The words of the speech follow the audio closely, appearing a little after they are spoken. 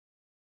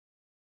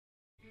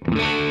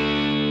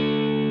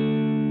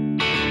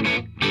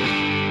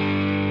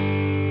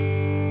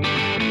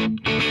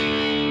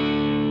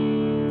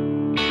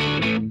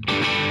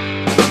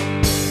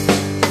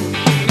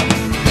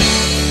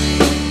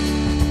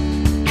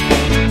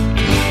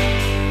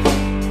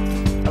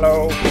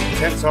Hello,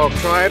 Tentsile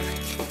tribe.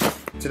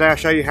 Today I'll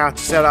show you how to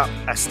set up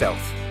a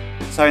stealth.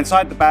 So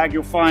inside the bag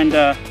you'll find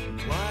a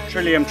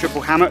Trillium triple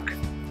hammock,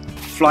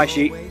 fly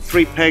sheet,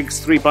 3 pegs,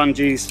 3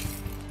 bungees,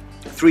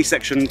 3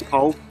 section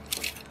pole,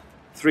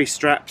 3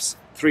 straps,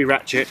 3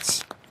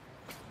 ratchets,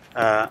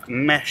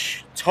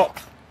 mesh top,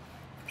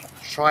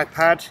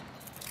 tripod,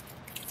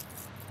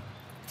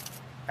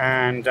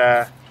 and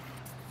the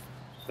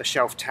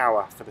shelf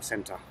tower for the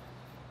center.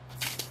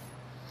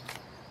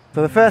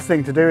 So the first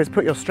thing to do is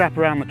put your strap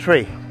around the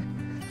tree.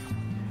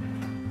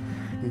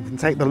 You can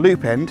take the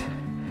loop end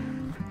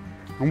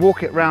and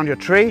walk it round your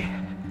tree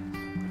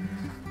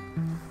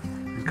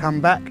and come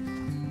back,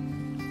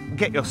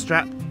 get your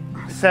strap,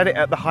 set it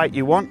at the height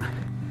you want,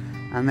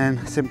 and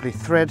then simply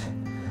thread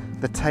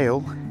the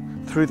tail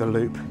through the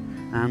loop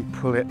and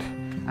pull it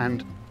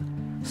and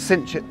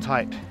cinch it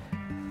tight.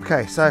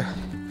 Okay, so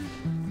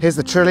here's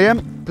the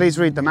Trillium. Please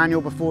read the manual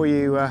before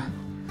you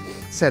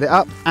set it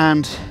up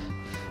and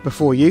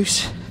before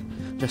use,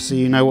 just so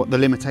you know what the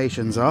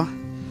limitations are.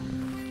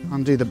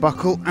 Undo the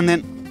buckle, and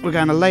then we're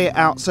going to lay it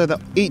out so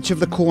that each of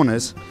the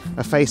corners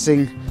are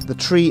facing the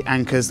tree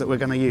anchors that we're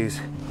going to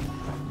use.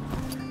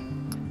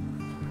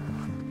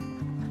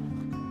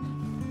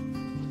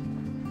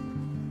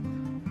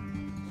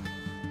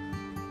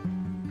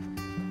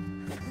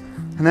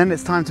 And then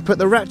it's time to put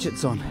the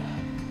ratchets on.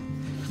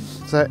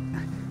 So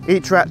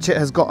each ratchet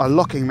has got a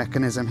locking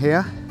mechanism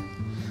here,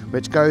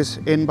 which goes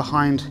in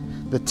behind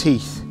the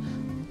teeth,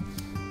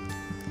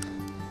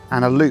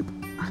 and a loop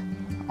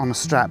on a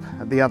strap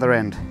at the other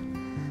end.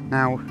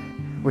 Now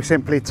we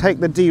simply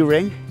take the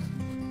D-ring,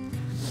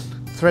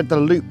 thread the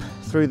loop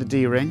through the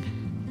D-ring,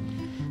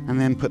 and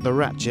then put the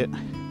ratchet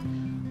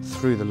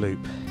through the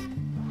loop.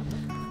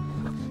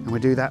 And we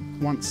do that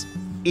once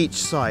each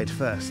side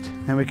first.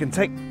 Then we can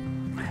take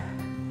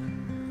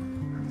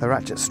the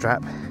ratchet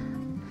strap,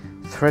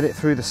 thread it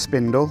through the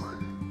spindle.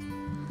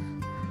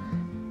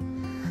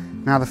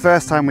 Now the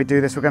first time we do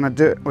this, we're going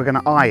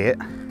to eye it,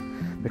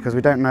 because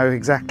we don't know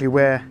exactly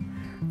where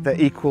the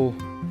equal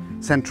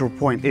central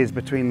point is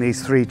between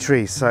these 3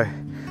 trees. So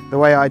the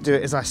way I do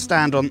it is I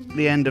stand on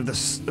the end of this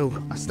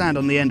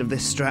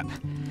strap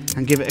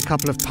and give it a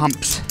couple of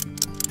pumps,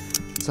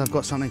 so I've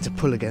got something to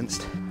pull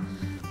against.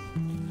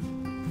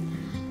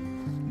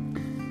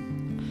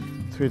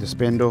 Through the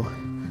spindle,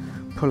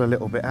 pull a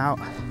little bit out.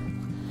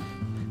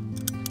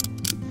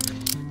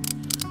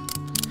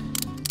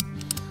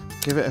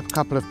 Give it a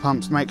couple of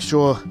pumps, make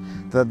sure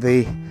that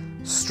the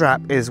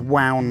strap is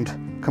wound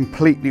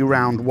completely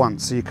round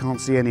once, so you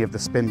can't see any of the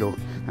spindle.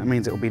 That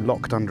means it will be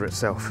locked under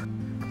itself.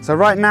 So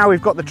right now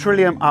we've got the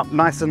Trillium up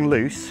nice and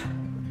loose,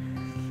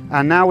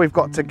 and now we've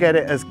got to get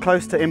it as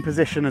close to in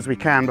position as we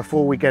can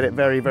before we get it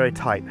very, very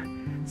tight.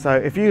 So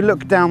if you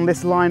look down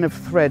this line of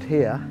thread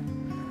here,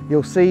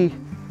 you'll see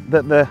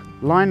that the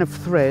line of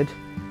thread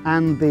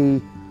and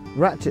the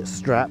ratchet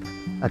strap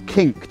are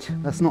kinked.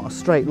 That's not a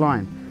straight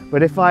line.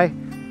 But if I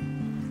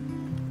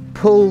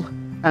pull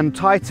and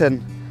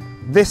tighten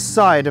this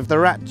side of the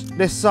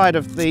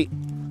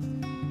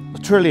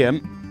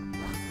Trillium,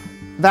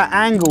 that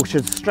angle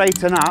should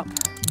straighten up,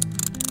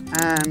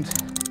 and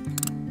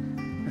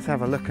let's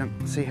have a look and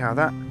see how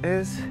that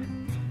is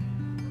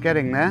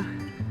getting there.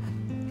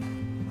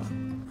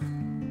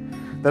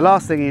 The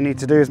last thing you need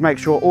to do is make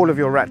sure all of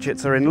your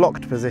ratchets are in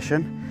locked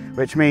position,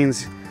 which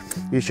means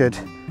you should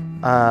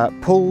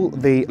pull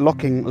the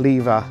locking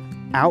lever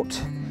out,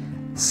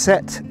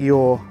 set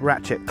your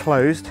ratchet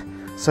closed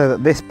so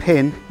that this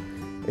pin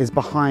is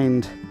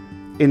behind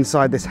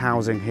inside this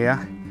housing here,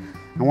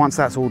 and once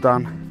that's all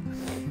done,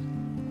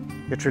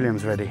 your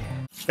Trillium's ready.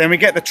 Then we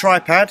get the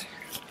tripod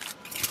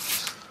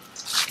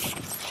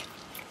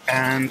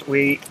and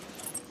we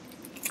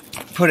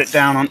put it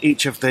down on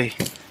each of the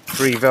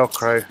 3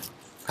 Velcro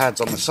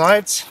pads on the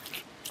sides,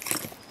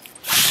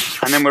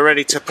 and then we're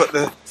ready to put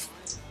the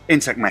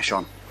insect mesh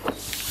on.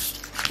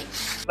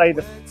 Lay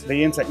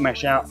the insect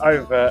mesh out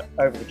over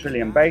the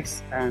Trillium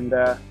base, and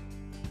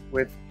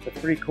with the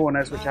 3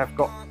 corners, which have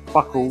got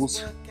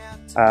buckles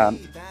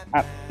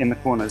in the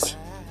corners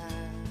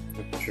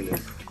of the Trillium.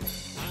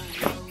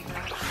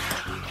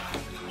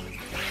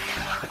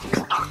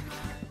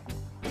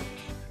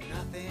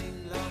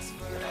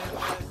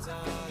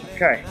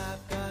 Okay.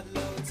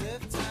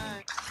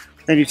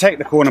 Then you take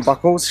the corner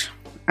buckles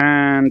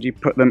and you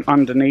put them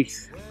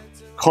underneath,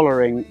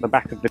 collaring the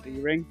back of the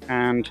D-ring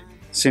and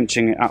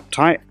cinching it up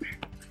tight.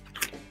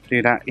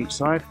 Do that each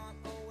side.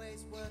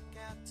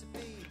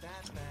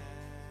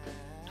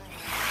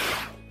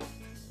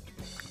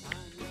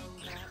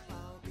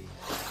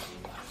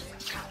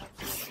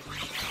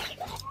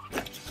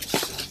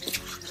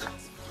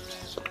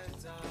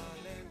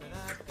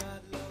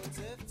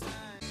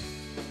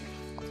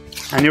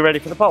 And you're ready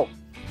for the pole.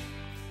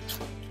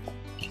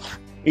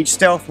 Each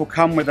stealth will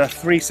come with a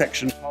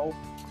 3-section pole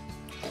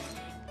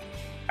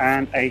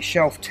and a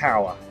shelf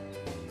tower.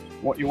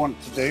 What you want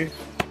to do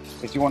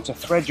is you want to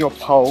thread your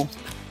pole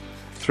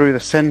through the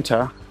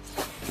center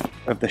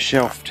of the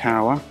shelf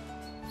tower.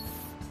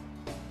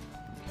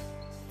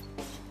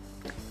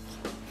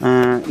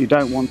 You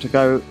don't want to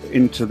go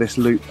into this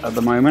loop at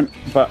the moment,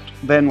 but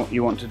then what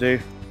you want to do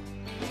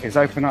is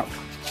open up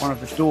one of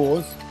the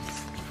doors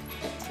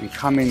and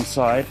come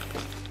inside.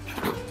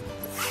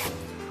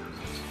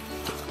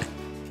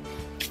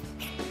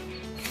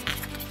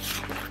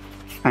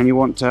 And you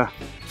want to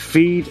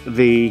feed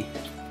the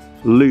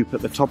loop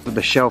at the top of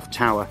the shelf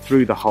tower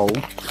through the hole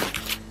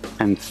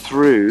and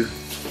through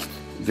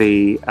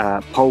the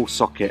pole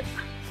socket.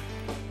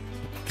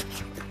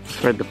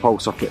 Thread the pole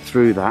socket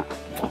through that,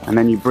 and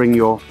then you bring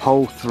your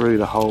pole through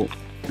the hole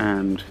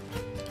and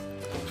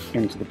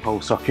into the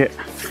pole socket,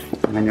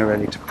 and then you're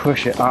ready to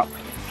push it up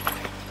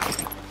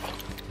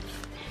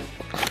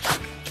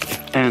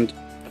and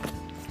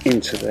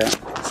into the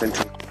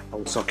central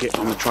pole socket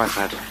on the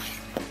tripod.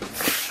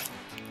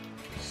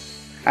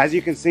 As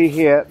you can see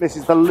here, this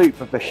is the loop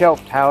of the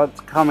shelf tower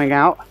that's coming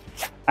out,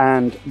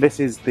 and this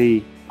is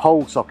the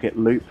pole socket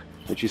loop,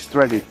 which is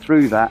threaded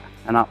through that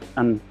and up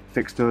and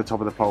fixed to the top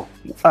of the pole.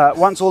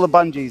 Once all the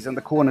bungees and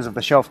the corners of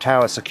the shelf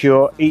tower are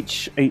secure,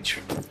 each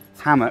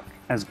hammock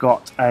has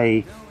got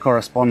a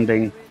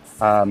corresponding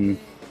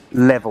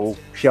level,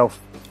 shelf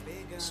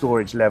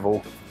storage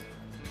level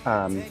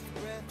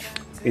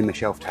in the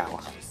shelf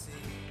tower.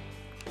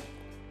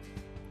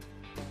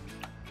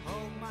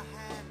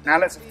 Now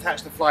let's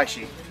attach the fly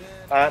sheet.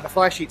 The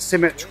fly sheet's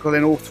symmetrical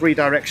in all three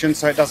directions,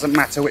 so it doesn't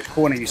matter which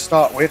corner you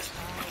start with,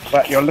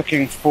 but you're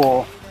looking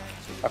for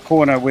a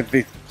corner with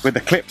the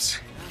clips,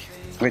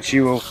 which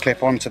you will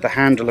clip onto the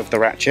handle of the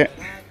ratchet,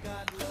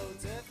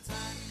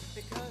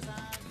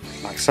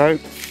 like so,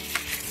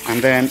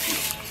 and then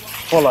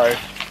follow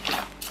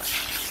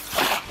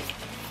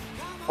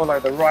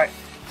the right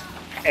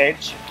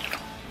edge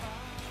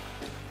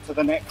to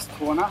the next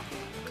corner.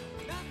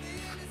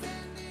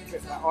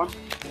 Clip that on.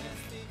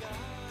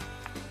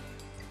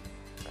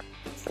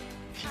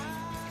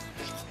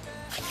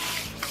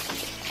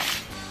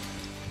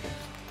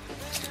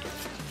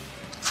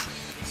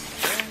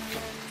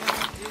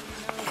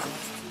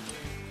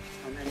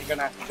 You're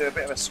going to have to do a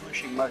bit of a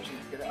swooshing motion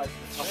to get it over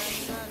the top of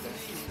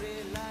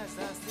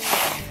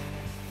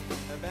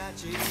the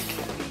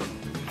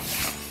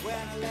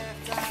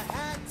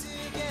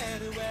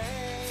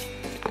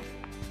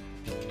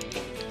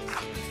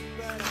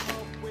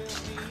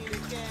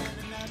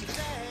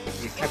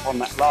You clip on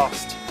that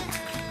last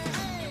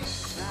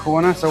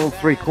corner, so all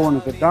three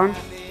corners are done.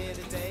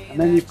 And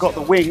then you've got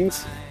the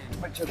wings,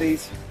 which are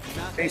these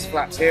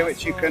flaps here,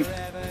 which you can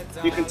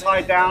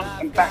tie down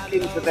and back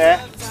into there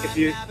if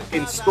you're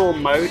in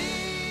storm mode,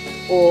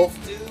 or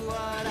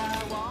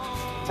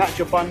attach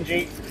your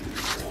bungee,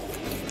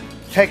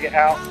 peg it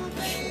out,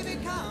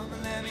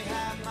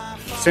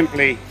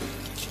 simply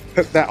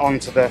hook that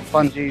onto the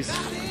bungees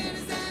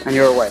and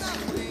you're away.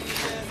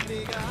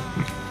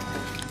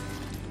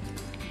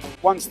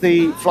 Once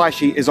the fly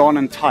sheet is on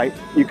and tight,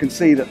 you can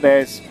see that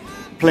there's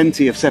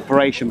plenty of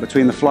separation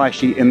between the fly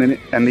sheet and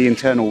the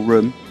internal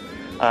room,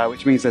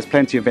 which means there's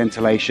plenty of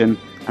ventilation,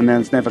 and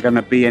there's never going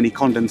to be any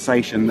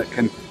condensation that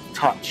can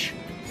touch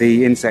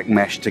the insect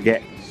mesh to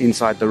get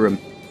inside the room.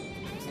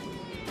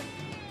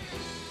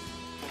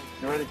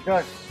 You're ready to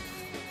go.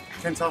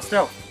 Tensile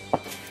stealth.